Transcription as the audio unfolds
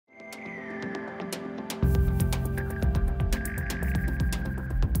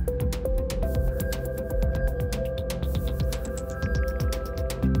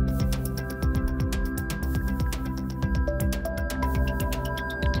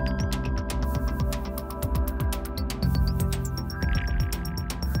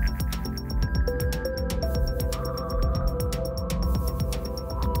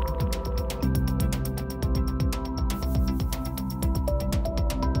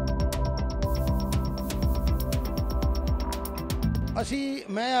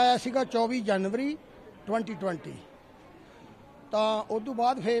मैं आया सीगा 24 जनवरी 2020 तो उस तो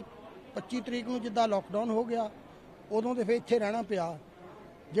बाद फिर 25 तरीक को जिद्दां लॉकडाउन हो गया उदों तो फिर इत्थे रहना पिया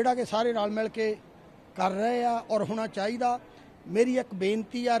जिहड़ा कि सारे रल मिल के कर रहे आ और होना चाहिए। मेरी एक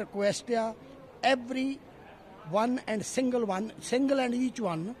बेनती आ request uh every one and single and each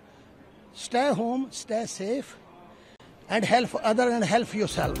one stay home stay safe and help other and help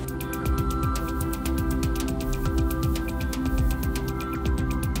yourself.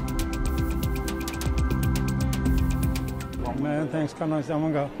 मैं थैंक्स करना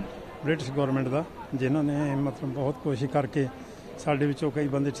चाहांगा ब्रिटिश गौरमेंट का जिन्होंने मतलब बहुत कोशिश करके साढ़े विचों कई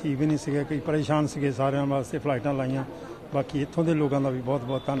बंदे ठीक भी नहीं सके कई परेशान सके सारिਆਂ वास्ते फ्लाइटां लाइयां। बाकी इत्थों के लोगों का भी बहुत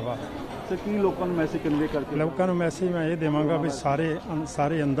बहुत धन्यवाद। तो की लोगों को मैसेज कन्वे करके लोगों को मैसेज मैं ये देवांगा भी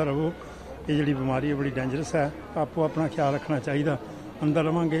सारे अंदर रहो। ये जी बीमारी है बड़ी डेंजरस है, आपको अपना ख्याल रखना चाहिए। अंदर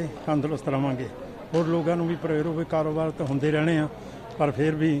रवांगे तंदुरुस्त रवांगे। और लोगों को भी प्रेरो भी कारोबार तो होंदे रहने पर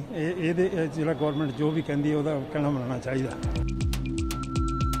फिर भी ये जिला गौरमेंट जो भी कहती है कहना मनना चाहिए।